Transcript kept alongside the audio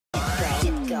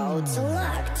Code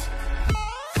select.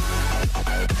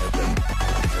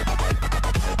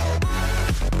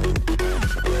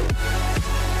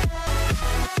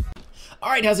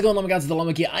 Alright, how's it going, Llama Gods?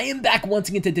 TheLlamaMonkey. I am back once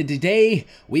again. Today,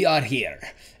 we are here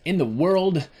in the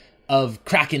world of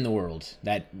Crack in the World.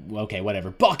 Okay, whatever.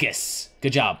 Baucus!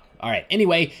 Good job. Alright,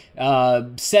 anyway,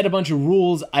 set a bunch of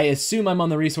rules. I assume I'm on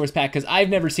the resource pack because I've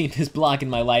never seen this block in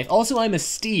my life. Also, I'm a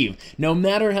Steve. No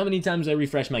matter how many times I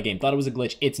refresh my game. Thought it was a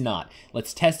glitch. It's not.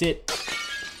 Let's test it.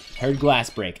 Heard glass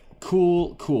break.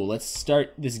 Cool, cool. Let's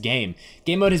start this game.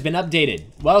 Game mode has been updated.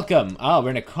 Welcome. Oh,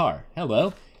 we're in a car.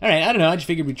 Hello. Alright, I don't know, I just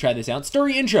figured we'd try this out.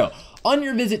 Story intro. On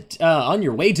your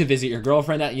way to visit your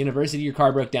girlfriend at university, your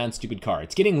car broke down, stupid car.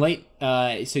 It's getting late,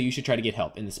 so you should try to get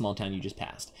help in the small town you just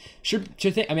passed. Sure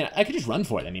thing. I mean, I could just run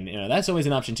for it. I mean, you know, that's always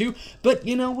an option too. But,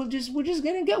 you know, we're just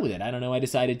gonna go with it. I don't know, I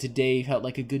decided today felt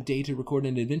like a good day to record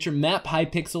an adventure. Map, high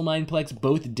pixel, mineplex,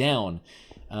 both down.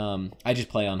 I just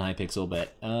play on high pixel,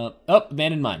 but, oh,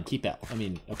 abandoned mine, keep out. I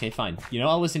mean, okay, fine. You know,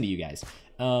 I'll listen to you guys.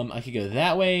 I could go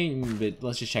that way, but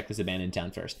let's just check this abandoned town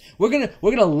first. We're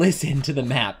gonna listen to the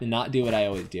map and not do what I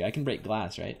always do. I can break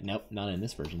glass, right? Nope, not in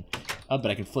this version. Oh, but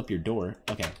I can flip your door.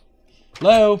 Okay.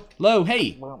 Hello, hello,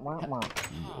 hey.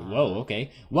 Whoa,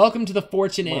 okay. Welcome to the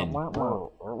Fortune Inn.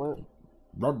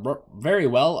 Very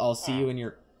well. I'll see you in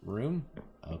your room.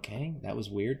 Okay, that was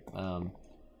weird.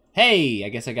 Hey, I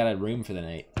guess I got a room for the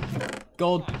night.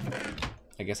 Gold.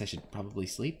 I guess I should probably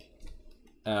sleep.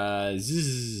 That's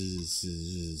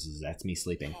me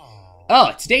sleeping. Oh,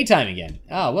 it's daytime again.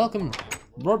 Oh, welcome.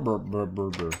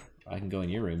 I can go in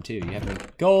your room too. You have any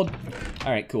gold?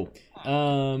 All right, cool.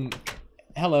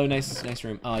 Hello, nice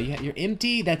room. Oh, you're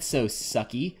empty. That's so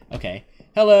sucky. Okay.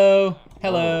 Hello,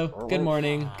 hello. Good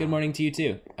morning. Good morning to you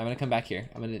too. I'm gonna come back here.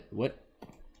 What?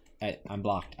 I'm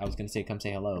blocked. I was gonna say come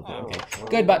say hello, but okay.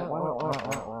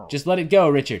 Goodbye. Just let it go,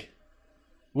 Richard.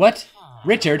 What?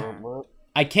 Richard?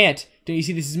 I can't. Don't you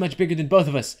see this is much bigger than both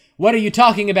of us? What are you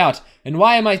talking about? And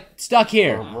why am I stuck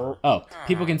here? Oh,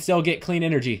 people can still get clean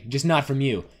energy, just not from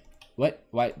you. What?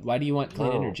 Why do you want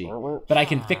clean energy? But I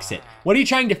can fix it. What are you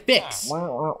trying to fix?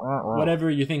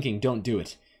 Whatever you're thinking, don't do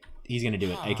it. He's gonna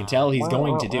do it. I can tell he's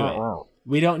going to do it.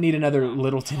 We don't need another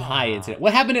Littleton High incident.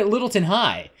 What happened at Littleton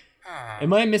High?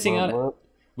 Am I missing out?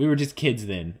 We were just kids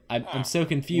then. I'm so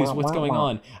confused. What's going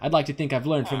on? I'd like to think I've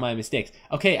learned from my mistakes.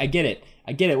 Okay, I get it.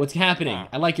 I get it. What's happening?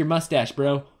 I like your mustache,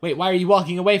 bro. Wait, why are you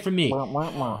walking away from me?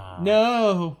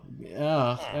 No.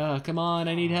 Come on.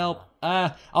 I need help.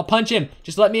 I'll punch him.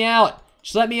 Just let me out.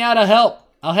 Just let me out. I'll help.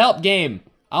 I'll help, game.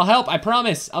 I'll help. I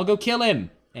promise. I'll go kill him.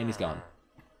 And he's gone.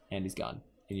 And he's gone.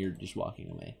 And you're just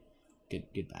walking away.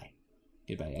 Goodbye.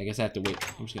 Goodbye. I guess I have to wait.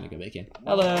 I'm just gonna go back in.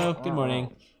 Hello. Good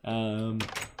morning.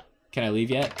 Can I leave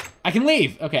yet? I can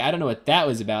leave! Okay, I don't know what that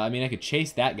was about. I mean, I could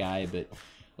chase that guy, but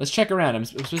let's check around. I'm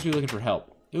supposed to be looking for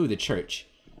help. Ooh, the church.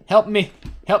 Help me!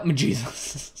 Help me,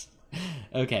 Jesus.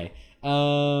 Okay.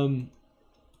 I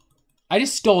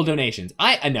just stole donations.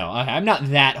 I know, I'm not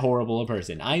that horrible a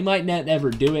person. I might not ever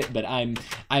do it, but I'm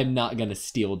not gonna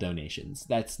steal donations.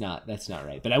 That's not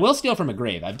right. But I will steal from a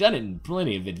grave. I've done it in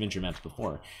plenty of adventure maps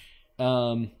before.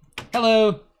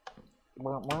 Hello.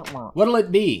 What'll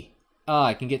it be? Oh,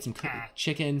 I can get some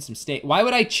chicken, some steak. Why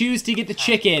would I choose to get the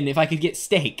chicken if I could get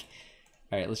steak?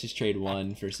 All right, let's just trade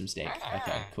one for some steak.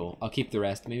 Okay, cool. I'll keep the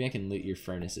rest. Maybe I can loot your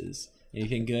furnaces.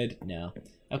 Anything good? No.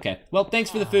 Okay. Well,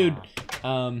 thanks for the food.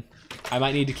 I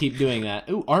might need to keep doing that.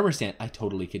 Ooh, armor stand. I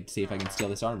totally could see if I can steal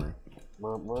this armor.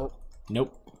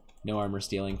 Nope. No armor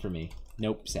stealing for me.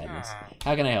 Nope, sadness.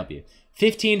 How can I help you?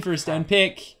 15 for a stone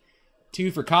pick,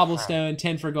 2 for cobblestone,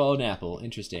 10 for golden apple.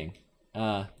 Interesting.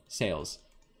 Sales.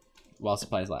 While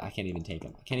supplies last. I can't even take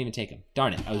them. I can't even take them.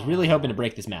 Darn it. I was really hoping to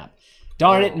break this map.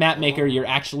 Darn it, map maker. You're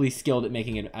actually skilled at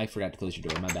making it. I forgot to close your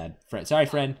door. My bad. Sorry,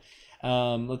 friend.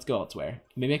 Let's go elsewhere.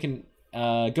 Maybe I can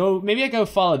maybe I go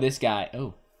follow this guy.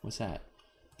 Oh, what's that?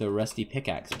 The Rusty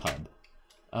Pickaxe pub.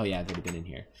 Oh yeah, I've already been in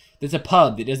here. There's a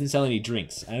pub that doesn't sell any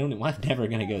drinks. I'm never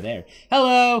gonna go there.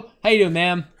 Hello. How you doing,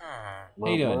 ma'am? How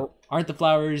you doing? Aren't the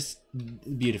flowers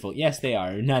beautiful? Yes, they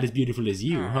are. Not as beautiful as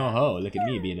you. Ho ho, look at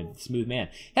me being a smooth man.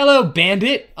 Hello,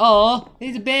 bandit. Aw,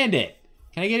 he's a bandit.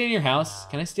 Can I get in your house?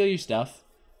 Can I steal your stuff?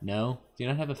 No. Do you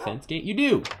not have a fence gate? You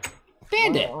do.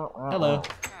 Bandit. Hello.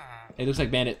 It looks like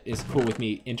Bandit is cool with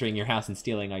me entering your house and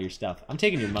stealing all your stuff. I'm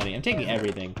taking your money. I'm taking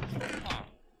everything.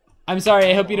 I'm sorry.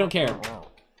 I hope you don't care.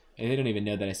 They don't even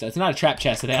know that I stole. It's not a trap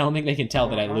chest, so I don't think they can tell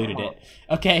that I looted it.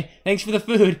 Okay, thanks for the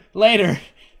food. Later.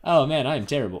 Oh man, I am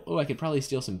terrible. Oh, I could probably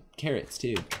steal some carrots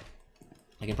too.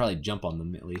 I can probably jump on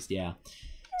them at least. Yeah.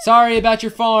 Sorry about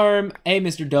your farm. Hey,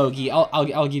 Mr. Doggy,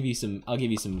 I'll give you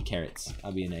some carrots.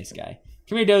 I'll be a nice guy.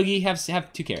 Come here, Doggy.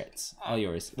 Have 2 carrots. All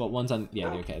yours. Well, one's on...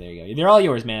 Yeah, okay, there you go. They're all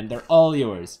yours, man. They're all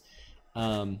yours.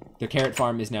 The carrot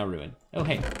farm is now ruined. Oh,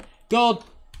 hey. Gold!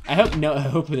 I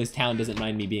hope this town doesn't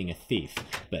mind me being a thief.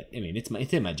 But, I mean, it's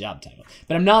in my job title.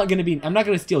 But I'm not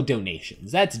gonna steal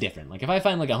donations. That's different. Like, if I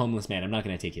find, like, a homeless man, I'm not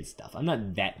gonna take his stuff. I'm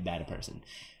not that bad a person.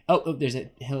 Oh, there's a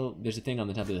hill. There's a thing on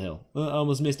the top of the hill. I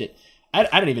almost missed it. I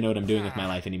don't even know what I'm doing with my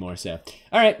life anymore, so.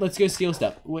 Alright, let's go steal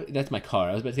stuff. That's my car.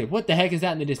 I was about to say, what the heck is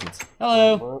that in the distance?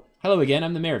 Hello. Hello again.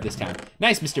 I'm the mayor of this town.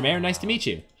 Nice, Mr. Mayor. Nice to meet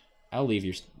you. I'll leave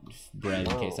your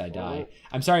bread in case I die.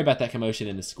 I'm sorry about that commotion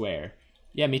in the square.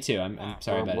 Yeah, me too. I'm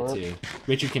sorry about it, too.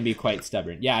 Richard can be quite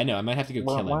stubborn. Yeah, I know. I might have to go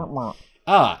kill him.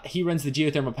 Ah, he runs the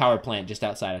geothermal power plant just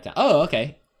outside of town. Oh,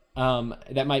 okay.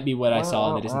 That might be what I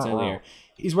saw in the distance earlier.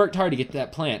 He's worked hard to get to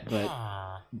that plant,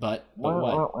 but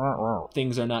what?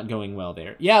 Things are not going well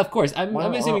there. Yeah, of course. I'm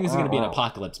assuming this is going to be an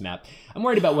apocalypse map. I'm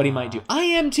worried about what he might do. I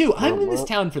am too. I'm in this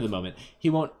town for the moment. He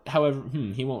won't, however,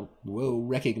 he won't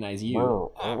recognize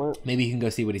you. Maybe you can go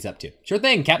see what he's up to. Sure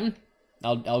thing, Captain.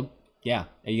 Yeah.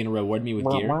 Are you going to reward me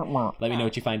with gear? Let me know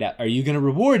what you find out. Are you going to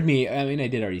reward me? I mean, I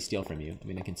did already steal from you. I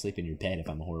mean, I can sleep in your bed if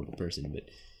I'm a horrible person, but...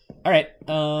 All right.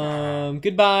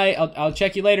 Goodbye. I'll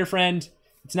check you later, friend.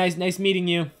 It's nice meeting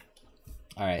you.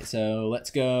 All right, so let's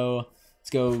go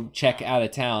check out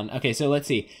of town. Okay, so let's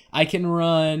see. I can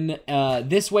run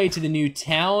this way to the new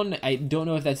town. I don't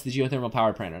know if that's the geothermal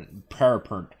power plant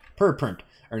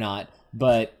or not,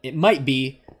 but it might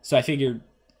be. So I figured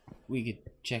we could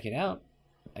check it out,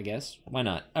 I guess. Why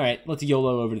not? All right, let's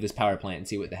YOLO over to this power plant and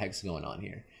see what the heck's going on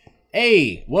here.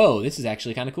 Hey, whoa, this is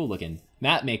actually kind of cool looking.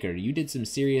 Map maker, you did some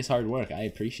serious hard work. I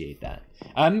appreciate that.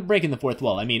 I'm breaking the fourth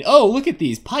wall. I mean, oh, look at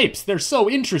these pipes. They're so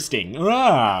interesting.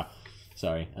 Ah!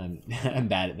 Sorry, I'm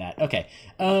bad at that. Okay.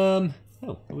 Oh,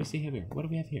 what do we see here? What do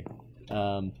we have here?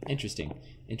 Interesting.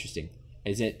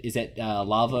 Is it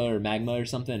lava or magma or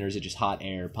something, or is it just hot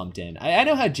air pumped in? I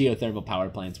know how geothermal power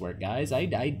plants work, guys.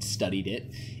 I studied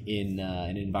it in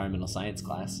an environmental science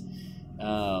class.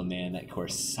 Oh man, that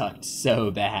course sucked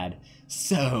so bad.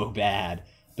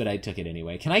 But I took it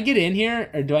anyway. Can I get in here,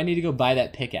 or do I need to go buy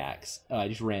that pickaxe? Oh, I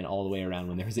just ran all the way around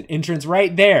when there was an entrance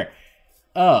right there.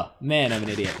 Oh, man, I'm an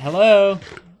idiot. Hello?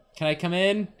 Can I come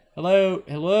in?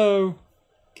 Hello?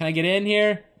 Can I get in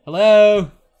here? Hello?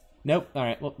 Nope. All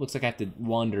right, well, looks like I have to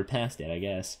wander past it, I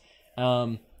guess.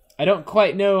 I don't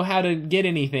quite know how to get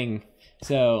anything,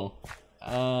 so,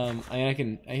 I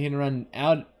can run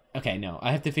out. Okay, no,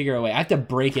 I have to figure a way. I have to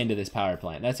break into this power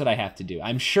plant. That's what I have to do.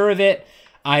 I'm sure of it.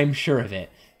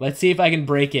 Let's see if I can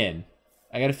break in.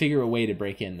 I gotta figure a way to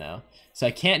break in, though. So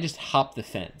I can't just hop the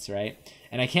fence, right?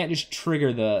 And I can't just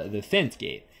trigger the fence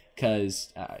gate,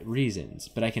 because reasons.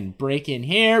 But I can break in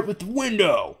here with the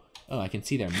window. Oh, I can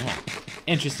see their map.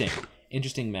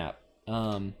 Interesting map.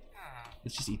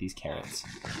 Let's just eat these carrots.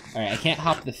 All right, I can't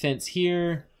hop the fence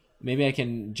here. Maybe I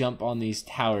can jump on these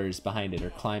towers behind it,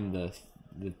 or climb the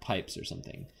pipes or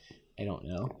something. I don't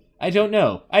know. I don't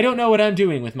know what I'm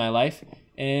doing with my life,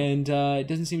 and it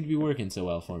doesn't seem to be working so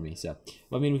well for me. So,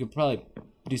 well, I mean, we could probably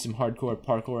do some hardcore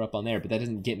parkour up on there, but that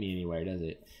doesn't get me anywhere, does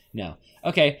it? No.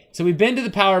 Okay, so we've been to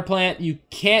the power plant. You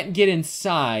can't get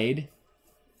inside,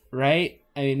 right?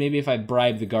 I mean, maybe if I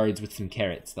bribe the guards with some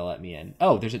carrots, they'll let me in.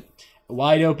 Oh, there's a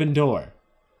wide open door.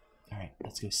 All right,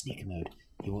 let's go sneak mode.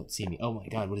 He won't see me. Oh my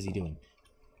God, what is he doing?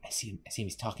 I see him.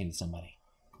 He's talking to somebody.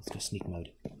 Let's go sneak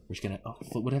mode. We're just gonna. Oh,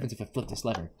 what happens if I flip this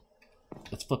lever?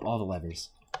 Let's flip all the levers.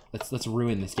 Let's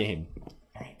ruin this game.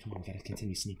 All right, come on, we gotta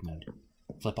continue sneak mode.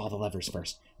 Flip all the levers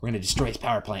first. We're gonna destroy his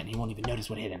power plant, and he won't even notice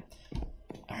what hit him.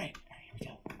 All right, here we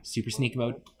go. Super sneak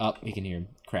mode. Oh, we can hear him.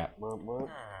 Crap.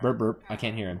 Burp burp. I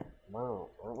can't hear him.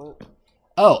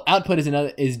 Oh, output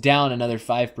is down another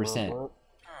 5%.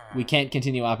 We can't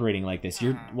continue operating like this.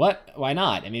 What? Why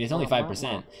not? I mean, it's only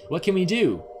 5%. What can we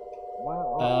do?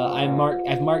 I've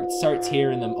marked starts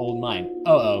here in the old mine.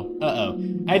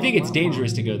 Uh-oh. I think it's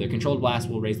dangerous to go there. Controlled blast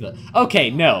will raise the... Okay,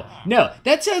 no.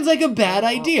 That sounds like a bad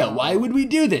idea. Why would we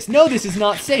do this? No, this is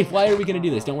not safe. Why are we going to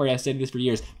do this? Don't worry, I've studied this for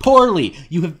years. Poorly.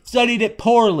 You have studied it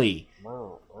poorly.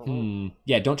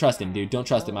 Yeah, don't trust him, dude. Don't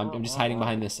trust him. I'm just hiding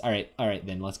behind this. All right,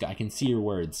 then. Let's go. I can see your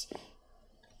words.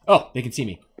 Oh, they can see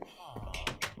me. Okay.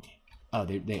 Oh,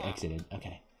 they exited.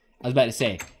 Okay. I was about to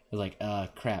say... I was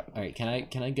like, crap. All right, can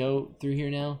I go through here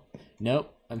now?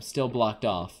 Nope, I'm still blocked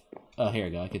off. Oh, here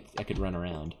we go. I could run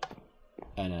around.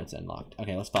 Oh no, it's unlocked.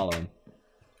 Okay, let's follow him.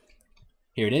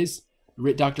 Here it is,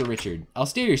 Dr. Richard. I'll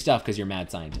steal your stuff because you're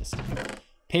mad scientist.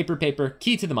 Paper,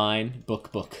 key to the mine, book.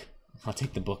 I'll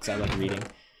take the books. I like reading.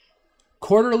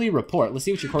 Quarterly report. Let's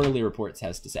see what your quarterly reports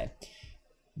has to say.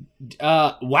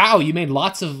 Wow, you made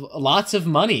lots of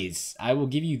monies. I will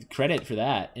give you credit for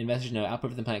that. Investors know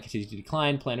output from the planet continues to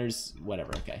decline. Planners,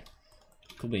 whatever. Okay,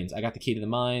 cool beans. I got the key to the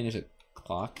mine. There's a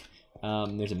clock.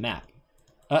 There's a map.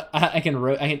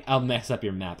 I'll mess up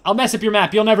your map. I'll mess up your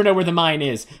map. You'll never know where the mine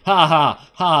is. Ha ha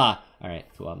ha. All right,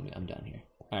 cool. I'm done here.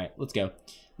 All right, let's go.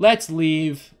 Let's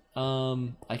leave.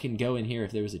 I can go in here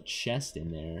if there was a chest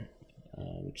in there,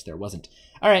 which there wasn't.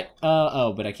 All right.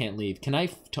 Oh, but I can't leave. Can I?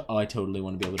 Oh, I totally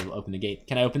want to be able to open the gate.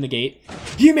 Can I open the gate?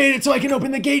 You made it so I can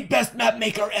open the gate. Best map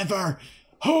maker ever.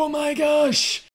 Oh my gosh.